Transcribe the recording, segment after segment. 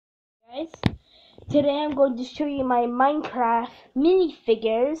guys. Today I'm going to show you my Minecraft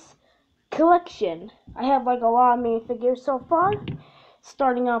minifigures collection. I have like a lot of minifigures so far.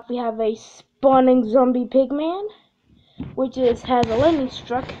 Starting off, we have a spawning zombie pigman, which has a lightning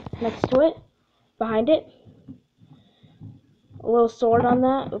struck next to it, behind it. A little sword on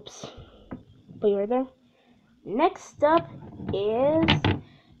that. Oops. Put it right there. Next up is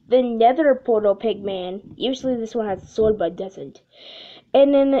the Nether Portal Pigman. Usually this one has a sword, but it doesn't.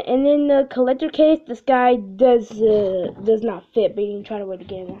 And in the collector case, this guy does not fit, but you can try to wait to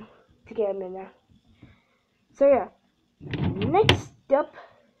get him in there. So yeah. Next up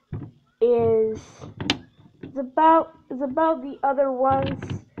is about the other ones,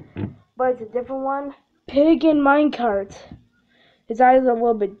 but it's a different one. Pig in Minecraft. His eyes are a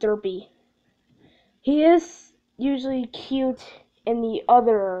little bit derpy. He is usually cute in the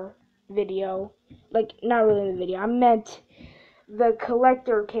other video. Like, not really in the video. I meant the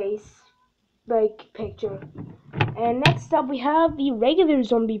collector case, like, picture. And next up, we have the regular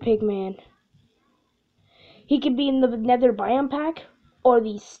zombie pigman. He could be in the Nether biome pack, or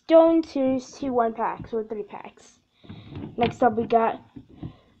the Stone Series 2 1-packs, or 3-packs. Next up we got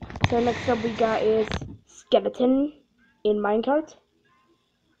is Skeleton in Minecraft.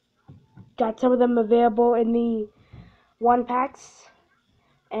 Got some of them available in the 1-packs.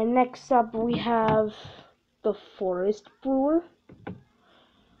 And next up we have the Forest Brewer.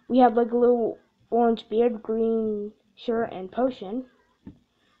 We have like a little orange beard, green shirt, and potion.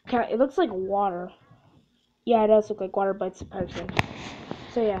 It looks like water. Yeah, it does look like water, but it's a potion.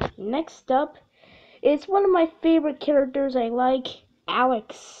 So yeah, next up is one of my favorite characters I like,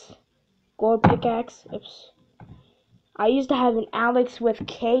 Alex. Gold pickaxe. Oops. I used to have an Alex with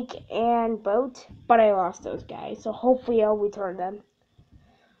cake and boat, but I lost those guys, so hopefully I'll return them.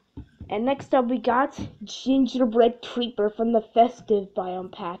 And next up we got Gingerbread Creeper from the Festive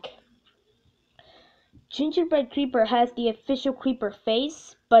Biome Pack. Gingerbread Creeper has the official creeper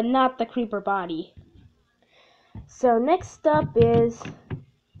face, but not the creeper body. So next up is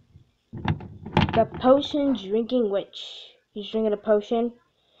the Potion Drinking Witch. He's drinking a potion.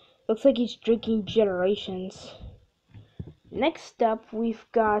 Looks like he's drinking Generations. Next up, we've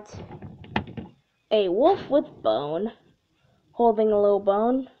got a wolf with bone, holding a little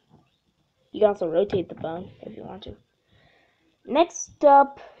bone. You can also rotate the bone if you want to. Next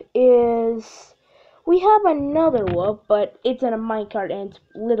up is, we have another wolf, but it's in a minecart and it's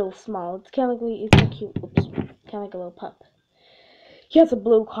little small. It's kind of like cute. Oops, kind of like a little pup. He has a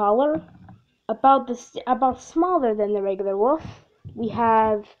blue collar, about smaller than the regular wolf. We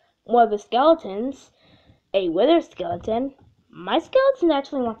have one of the skeletons, a wither skeleton. My skeleton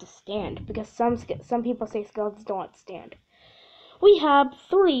actually want to stand, because some people say skeletons don't want to stand. We have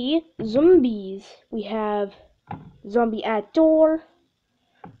 3 zombies. We have zombie at door,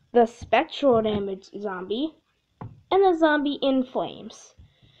 the spectral damage zombie, and the zombie in flames.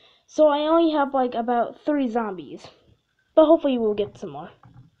 So I only have like about 3 zombies, but hopefully we'll get some more.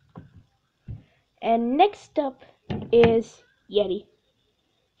 And next up is Yeti.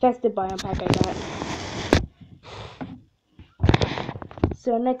 Festive Biome Pack I got.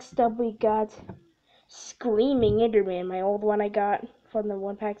 So next up we got Screaming Enderman, my old one I got from the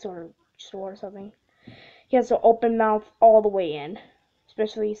 1-packs or store or something. He has an open mouth all the way in.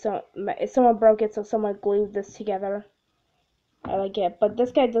 Especially if someone broke it, so someone glued this together. I like it. But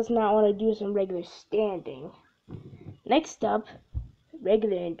this guy does not want to do some regular standing. Next up,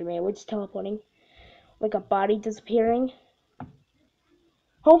 regular Enderman, which is teleporting. Like a body disappearing.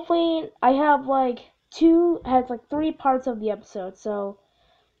 Hopefully, I have like 3 parts of the episode, so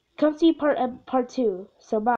come see part 2. So bye.